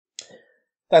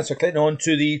Thanks for clicking on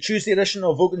to the Tuesday edition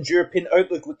of Vogan's European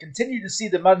Outlook. We continue to see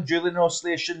the Madden-Julian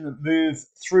Oscillation move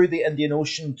through the Indian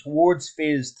Ocean towards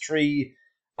Phase 3,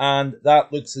 and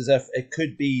that looks as if it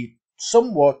could be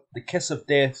somewhat the kiss of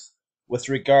death with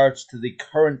regards to the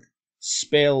current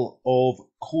spell of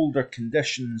colder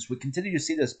conditions. We continue to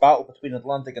see this battle between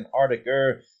Atlantic and Arctic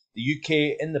air. The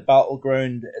UK in the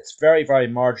battleground. It's very, very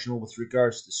marginal with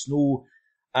regards to snow.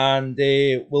 And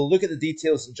we'll look at the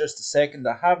details in just a second.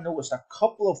 I have noticed a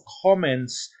couple of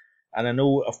comments, and I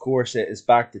know, of course, it is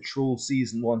back to troll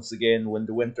season once again when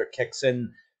the winter kicks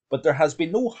in, but there has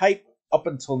been no hype up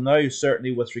until now,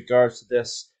 certainly with regards to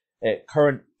this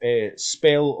current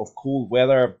spell of cold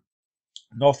weather.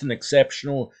 Nothing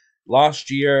exceptional. Last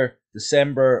year,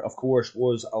 December, of course,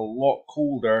 was a lot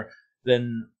colder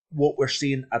than what we're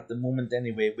seeing at the moment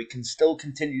anyway. We can still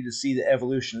continue to see the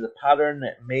evolution of the pattern.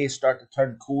 It may start to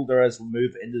turn colder as we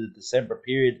move into the December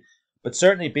period, but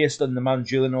certainly based on the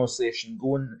Madden-Julian Oscillation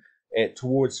going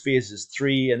towards phases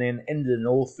 3 and then into the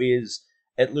null phase,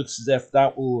 it looks as if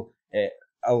that will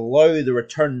allow the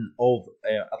return of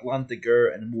Atlantic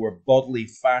air in a more bodily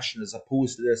fashion, as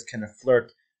opposed to this kind of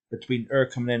flirt between air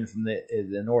coming in from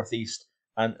the northeast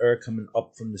and air coming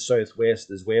up from the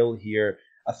southwest as well here.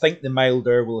 I think the mild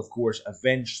air will, of course,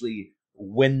 eventually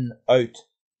win out.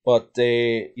 But,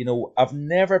 I've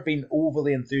never been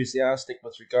overly enthusiastic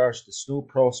with regards to snow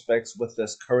prospects with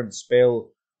this current spell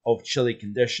of chilly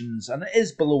conditions. And it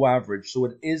is below average, so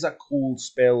it is a cold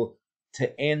spell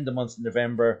to end the month of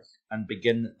November and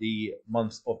begin the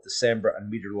month of December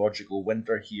and meteorological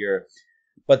winter here.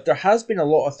 But there has been a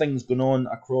lot of things going on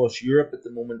across Europe at the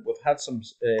moment. We've had some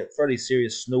fairly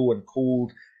serious snow and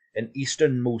cold in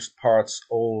easternmost parts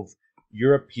of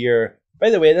Europe here. By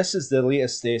the way, this is the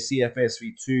latest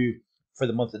CFSv2 for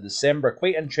the month of December.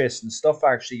 Quite interesting stuff,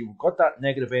 actually. We've got that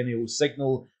negative NAO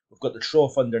signal. We've got the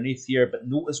trough underneath here, but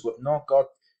notice we've not got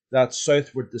that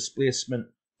southward displacement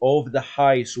of the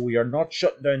high, so we are not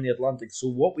shutting down the Atlantic. So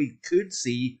what we could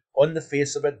see on the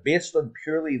face of it, based on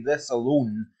purely this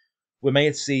alone, we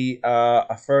might see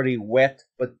a fairly wet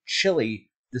but chilly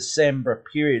December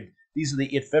period. These are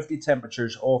the 850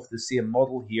 temperatures off the same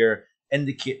model here,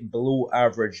 indicating below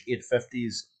average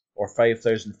 850s or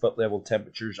 5,000 foot level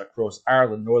temperatures across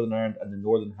Ireland, Northern Ireland and the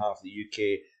northern half of the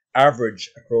UK.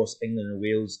 Average across England and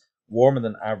Wales, warmer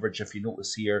than average, if you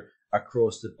notice here,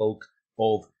 across the bulk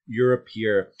of Europe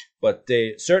here. But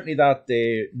certainly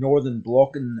that northern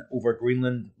blocking over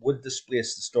Greenland would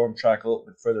displace the storm track a little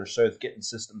bit further south, getting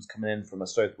systems coming in from a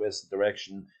southwest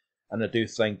direction. And I do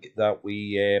think that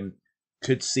we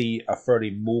could see a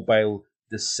fairly mobile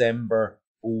December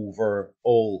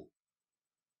overall.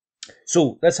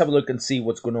 So let's have a look and see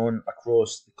what's going on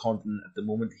across the continent at the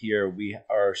moment here. We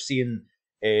are seeing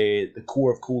the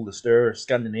core of coldest air,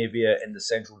 Scandinavia, in the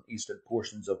central and eastern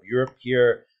portions of Europe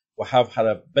here. We have had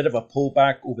a bit of a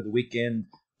pullback over the weekend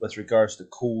with regards to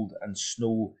cold and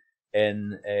snow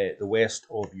in the west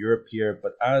of Europe here.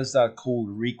 But as that cold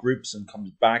regroups and comes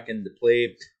back into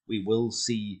play, we will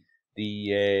see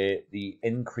the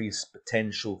increased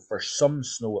potential for some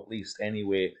snow, at least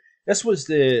anyway. This was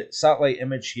the satellite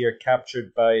image here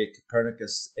captured by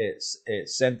Copernicus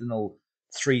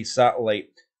Sentinel-3 satellite,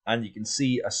 and you can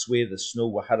see a swathe of snow.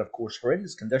 We had, of course,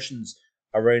 horrendous conditions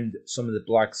around some of the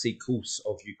Black Sea coasts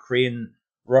of Ukraine,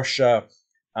 Russia,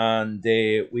 and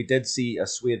we did see a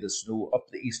swathe of snow up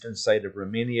the eastern side of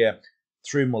Romania,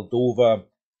 through Moldova,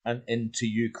 and into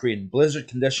Ukraine. Blizzard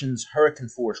conditions, hurricane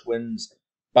force winds,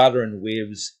 battering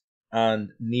waves,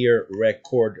 and near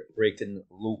record-breaking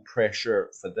low pressure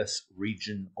for this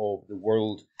region of the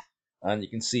world. And you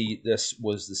can see this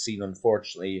was the scene,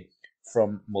 unfortunately,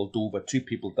 from Moldova. 2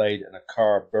 people died in a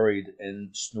car buried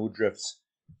in snowdrifts.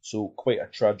 So quite a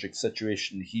tragic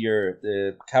situation here.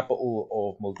 The capital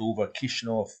of Moldova,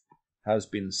 Chisinau, has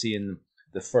been seeing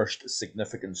the first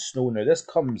significant snow. Now this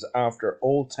comes after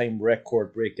all-time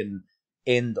record-breaking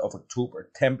end of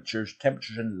October temperatures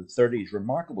into the 30s.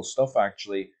 Remarkable stuff,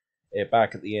 actually,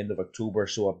 back at the end of October.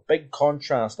 So a big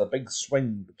contrast, a big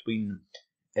swing between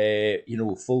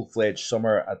full-fledged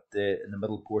summer in the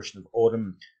middle portion of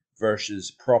autumn versus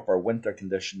proper winter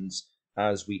conditions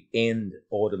as we end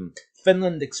autumn.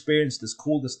 Finland experienced its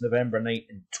coldest November night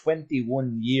in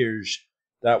 21 years.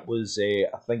 That was, I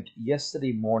think,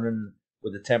 yesterday morning,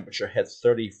 where the temperature hit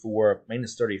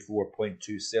minus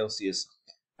 34.2 Celsius.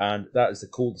 And that is the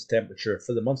coldest temperature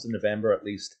for the month of November, at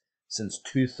least, since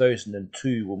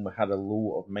 2002, when we had a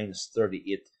low of minus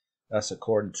 38. That's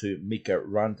according to Mika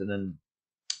Rantanen,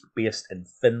 based in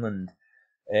Finland.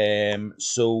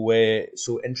 So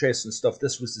interesting stuff.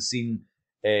 This was the scene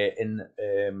in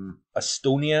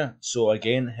Estonia. So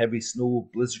again, heavy snow,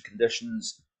 blizzard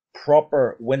conditions,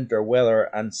 proper winter weather,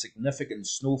 and significant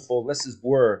snowfall. This is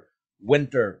where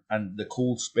winter and the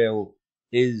cold spell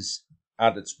is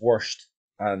at its worst,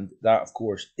 and that, of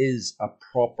course, is a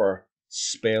proper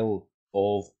spell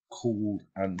of cold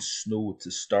and snow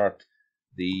to start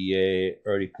the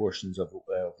early portions of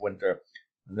winter.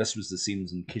 And this was the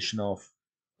scenes in Chisinau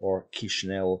or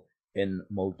Chisinau in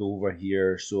Moldova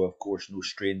here, so of course no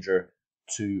stranger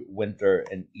to winter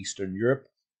in Eastern Europe.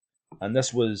 And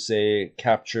this was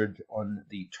captured on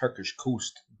the Turkish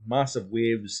coast. Massive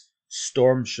waves,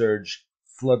 storm surge,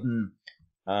 flooding,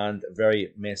 and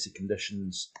very messy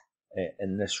conditions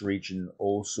in this region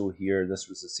also here. This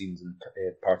was the scenes in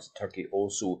parts of Turkey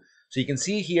also. So you can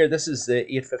see here, this is the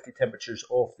 850 temperatures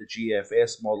of the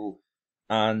GFS model,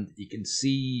 and you can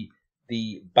see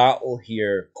the battle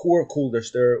here. Core colder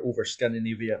stir over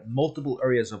Scandinavia, multiple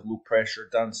areas of low pressure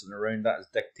dancing around. That is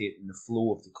dictating the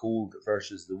flow of the cold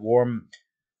versus the warm.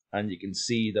 And you can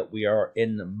see that we are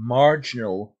in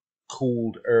marginal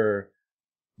cold air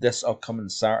this upcoming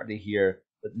Saturday here.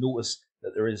 But notice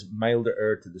that there is milder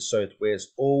air to the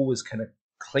southwest, always kind of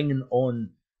clinging on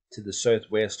to the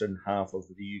southwestern half of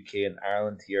the UK and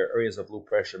Ireland here. Areas of low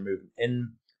pressure moving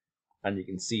in, and you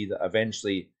can see that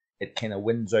eventually it kind of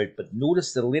wins out. But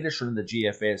notice the latest run in the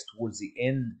GFS towards the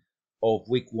end of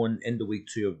week 1 into week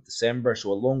 2 of December,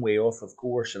 so a long way off, of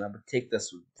course, and I would take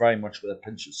this very much with a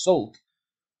pinch of salt.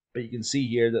 But you can see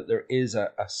here that there is a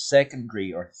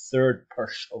secondary or third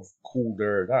push of cold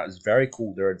air. That is very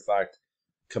cold air, in fact,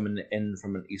 coming in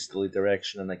from an easterly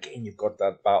direction. And again, you've got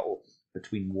that battle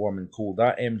between warm and cold.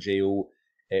 That MJO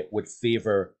would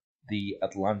favour the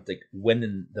Atlantic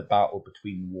winning the battle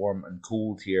between warm and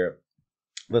cold here.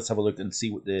 Let's have a look and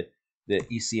see what the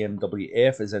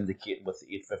ECMWF is indicating with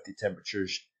the 850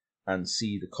 temperatures and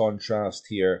see the contrast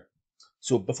here.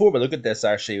 So before we look at this,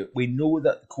 actually, we know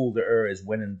that the colder air is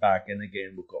winning back in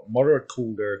again. We've got moderate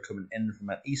cold air coming in from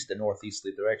an east to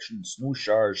northeasterly direction. Snow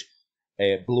showers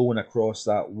blowing across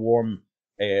that warm,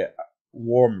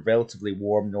 relatively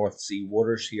warm North Sea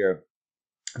waters here.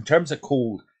 In terms of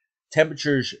cold,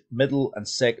 temperatures middle and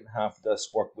second half of this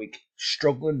work week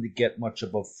struggling to get much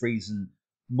above freezing.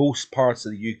 Most parts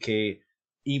of the UK,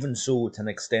 even so to an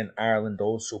extent Ireland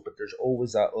also, but there's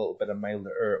always that little bit of milder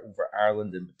air over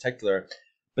Ireland in particular.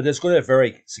 But it's going to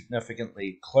vary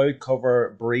significantly. Cloud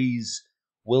cover, breeze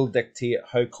will dictate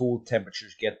how cold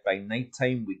temperatures get by night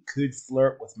time. We could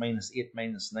flirt with -8,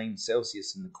 -9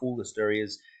 Celsius in the coldest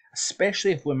areas,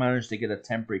 especially if we manage to get a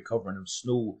temporary covering of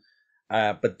snow.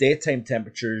 But daytime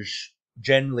temperatures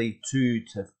generally 2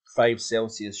 to 5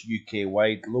 Celsius UK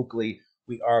wide. Locally,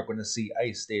 we are going to see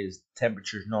ice days,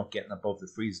 temperatures not getting above the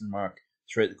freezing mark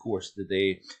throughout the course of the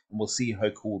day, and we'll see how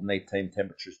cold nighttime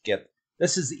temperatures get.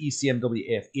 This is the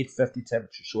ECMWF 850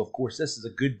 temperature, so of course this is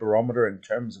a good barometer in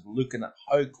terms of looking at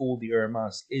how cold the air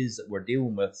mass is that we're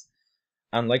dealing with.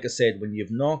 And like I said, when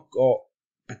you've not got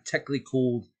particularly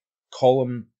cold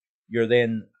column, you're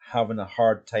then having a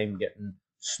hard time getting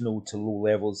snow to low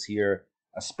levels here,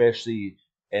 especially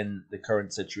in the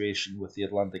current situation with the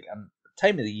Atlantic. And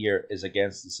time of the year is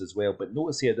against us as well. But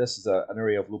notice here, this is an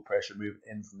area of low pressure moving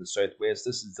in from the southwest.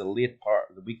 This is the late part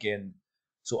of the weekend.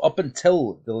 So up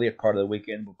until the late part of the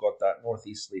weekend, we've got that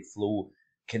northeasterly flow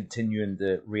continuing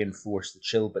to reinforce the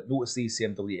chill. But notice the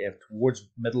ECMWF towards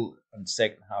middle and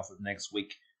second half of next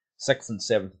week, 6th and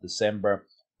 7th of December,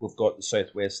 we've got the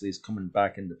southwesterlies coming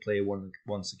back into play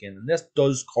once again. And this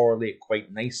does correlate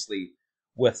quite nicely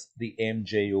with the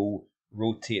MJO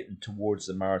rotating towards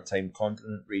the maritime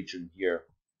continent region here.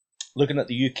 Looking at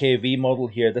the UKV model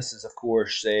here, this is of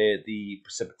course the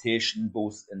precipitation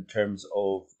both in terms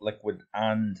of liquid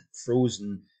and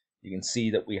frozen. You can see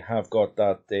that we have got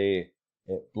that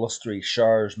blustery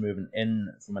showers moving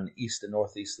in from an east and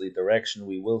northeasterly direction.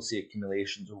 We will see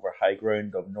accumulations over high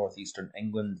ground of northeastern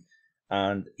England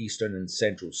and eastern and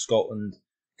central Scotland.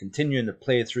 Continuing to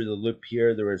play through the loop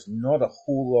here, there is not a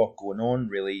whole lot going on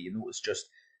really. You notice just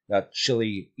that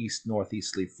chilly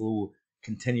east-northeasterly flow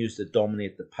continues to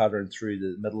dominate the pattern through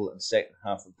the middle and second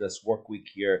half of this work week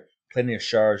here. Plenty of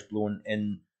showers blowing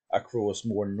in across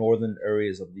more northern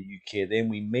areas of the UK. Then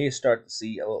we may start to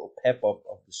see a little pep up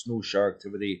of the snow shower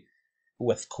activity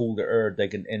with colder air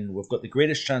digging in. We've got the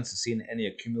greatest chance of seeing any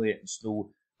accumulating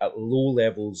snow at low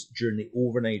levels during the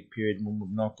overnight period when we've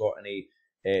not got any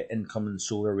incoming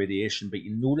solar radiation. But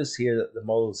you notice here that the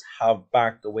models have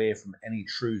backed away from any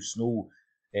true snow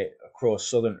across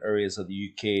southern areas of the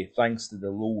UK, thanks to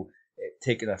the low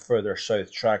taking a further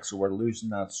south track, so we're losing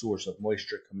that source of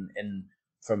moisture coming in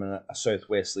from a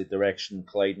southwesterly direction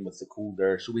colliding with the cold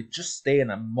air. So we just stay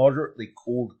in a moderately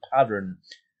cold pattern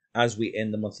as we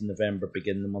end the month of November,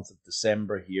 begin the month of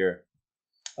December here.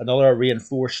 Another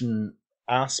reinforcing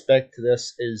aspect to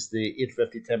this is the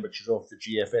 850 temperatures off the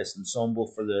GFS ensemble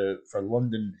for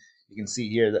London. You can see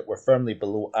here that we're firmly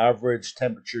below average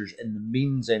temperatures in the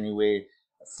means anyway,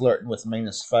 flirting with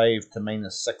 -5 to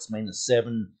 -6,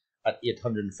 -7 at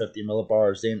 850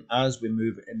 millibars. Then as we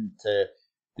move into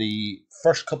the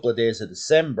first couple of days of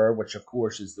December, which of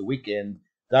course is the weekend,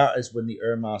 that is when the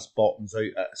air mass bottoms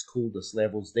out at its coldest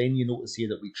levels. Then you notice here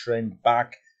that we trend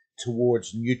back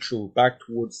towards neutral, back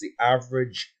towards the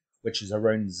average, which is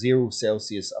around 0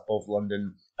 Celsius above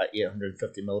London at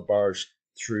 850 millibars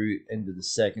through into the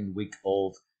second week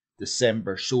of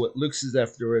December. So it looks as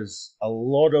if there is a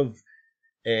lot of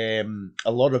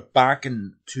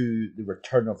backing to the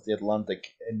return of the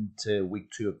Atlantic into week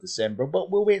 2 of December,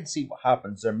 but we'll wait and see what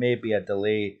happens. There may be a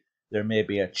delay, there may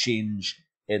be a change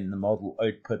in the model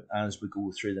output as we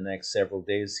go through the next several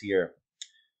days here.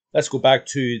 Let's go back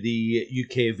to the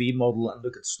UKV model and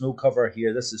look at snow cover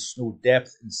here. This is snow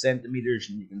depth in centimetres,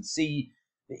 and you can see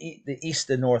the east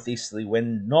and northeasterly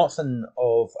wind. Nothing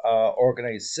of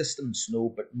organised system snow,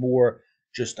 but more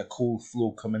just a cold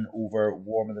flow coming over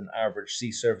warmer than average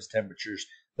sea surface temperatures.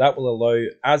 That will allow,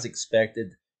 as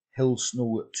expected, hill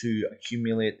snow to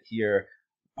accumulate here.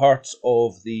 Parts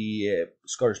of the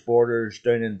Scottish borders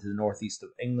down into the northeast of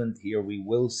England here, we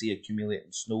will see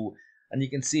accumulating snow. And you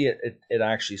can see it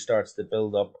actually starts to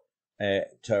build up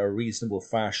to a reasonable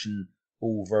fashion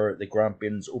over the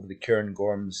Grampians, over the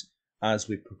Cairngorms, as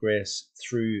we progress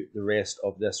through the rest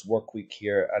of this work week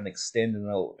here and extending a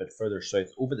little bit further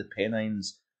south over the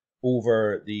Pennines,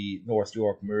 over the North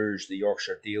York Moors, the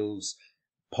Yorkshire Dales,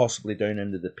 possibly down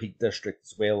into the Peak District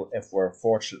as well, if we're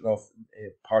fortunate enough,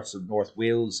 parts of North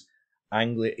Wales,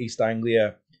 Anglia, East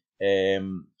Anglia,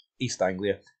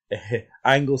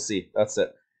 Anglesey, that's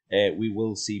it. We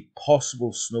will see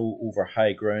possible snow over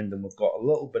high ground, and we've got a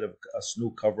little bit of a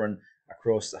snow covering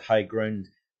across the high ground,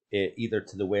 either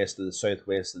to the west or the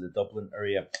southwest of the Dublin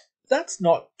area. That's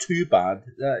not too bad.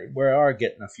 We are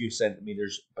getting a few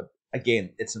centimetres, but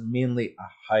again, it's mainly a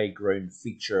high ground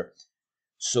feature.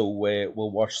 So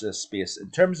we'll watch this space.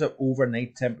 In terms of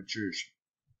overnight temperatures,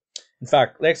 in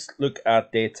fact, let's look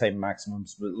at daytime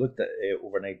maximums. We looked at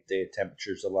overnight day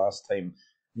temperatures the last time.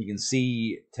 You can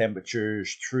see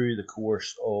temperatures through the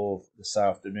course of this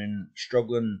afternoon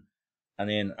struggling, and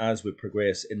then as we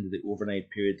progress into the overnight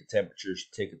period, the temperatures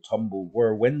take a tumble.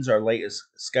 Where winds are lightest,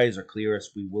 skies are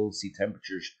clearest, we will see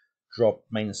temperatures drop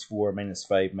 -4,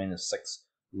 -5, -6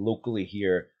 locally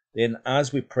here. Then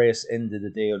as we press into the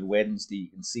day on Wednesday,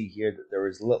 you can see here that there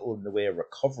is little in the way of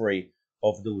recovery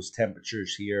of those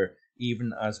temperatures here,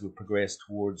 even as we progress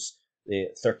towards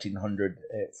the 1300,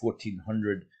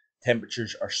 1400.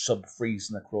 Temperatures are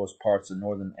sub-freezing across parts of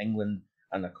northern England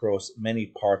and across many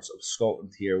parts of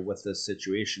Scotland here with this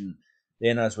situation.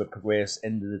 Then as we progress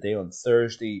into the day on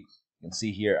Thursday, you can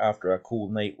see here after a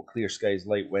cold night with clear skies,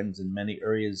 light winds in many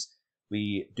areas,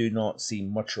 we do not see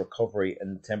much recovery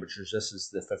in the temperatures. This is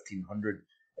the 1500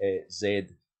 Z,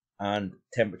 and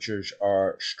temperatures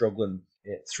are struggling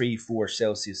 3-4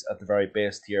 Celsius at the very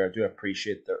best here. I do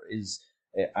appreciate there is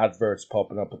adverts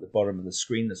popping up at the bottom of the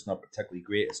screen. It's not particularly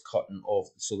great. It's cutting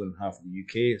off the southern half of the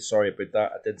UK. Sorry about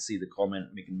that. I did see the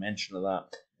comment making mention of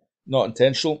that. Not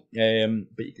intentional,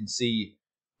 but you can see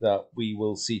that we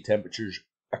will see temperatures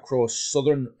across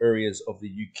southern areas of the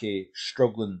UK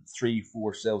struggling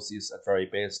 3-4 Celsius at very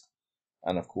best,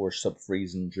 and of course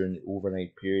sub-freezing during the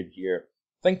overnight period here.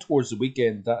 I think towards the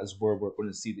weekend, that is where we're going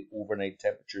to see the overnight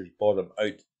temperatures bottom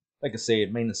out. Like I say,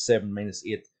 -7,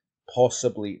 -8,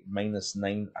 possibly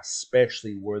 -9,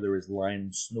 especially where there is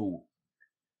lying snow.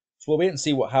 So we'll wait and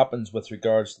see what happens with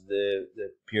regards to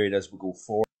the period as we go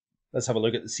forward. Let's have a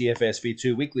look at the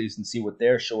CFSv2 weeklies and see what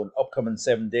they're showing. Upcoming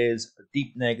 7 days, a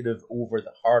deep negative over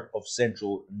the heart of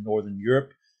Central and Northern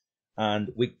Europe.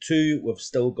 And week 2, we've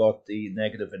still got the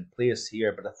negative in place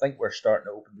here, but I think we're starting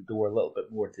to open the door a little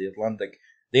bit more to the Atlantic.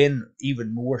 Then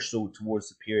even more so towards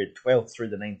the period 12th through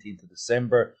the 19th of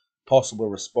December. Possible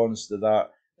response to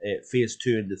that, phase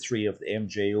 2 into 3 of the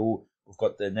MJO. We've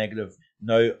got the negative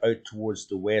now out towards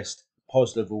the west,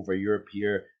 positive over Europe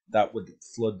here. That would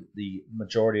flood the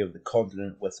majority of the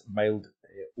continent with mild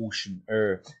ocean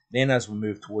air. Then as we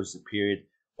move towards the period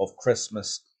of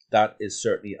Christmas, that is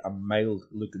certainly a mild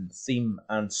looking theme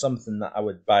and something that I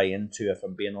would buy into if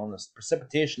I'm being honest.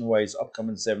 Precipitation wise,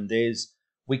 upcoming 7 days,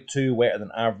 week 2 wetter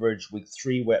than average, week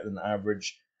 3 wetter than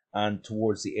average, and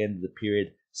towards the end of the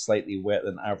period, slightly wetter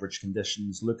than average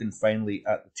conditions. Looking finally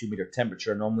at the 2 meter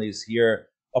temperature anomalies here,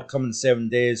 upcoming 7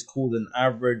 days, colder than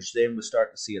average. Then we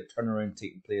start to see a turnaround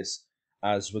taking place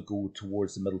as we go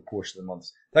towards the middle portion of the month.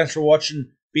 Thanks for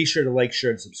watching. Be sure to like, share,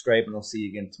 and subscribe, and I'll see you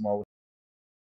again tomorrow.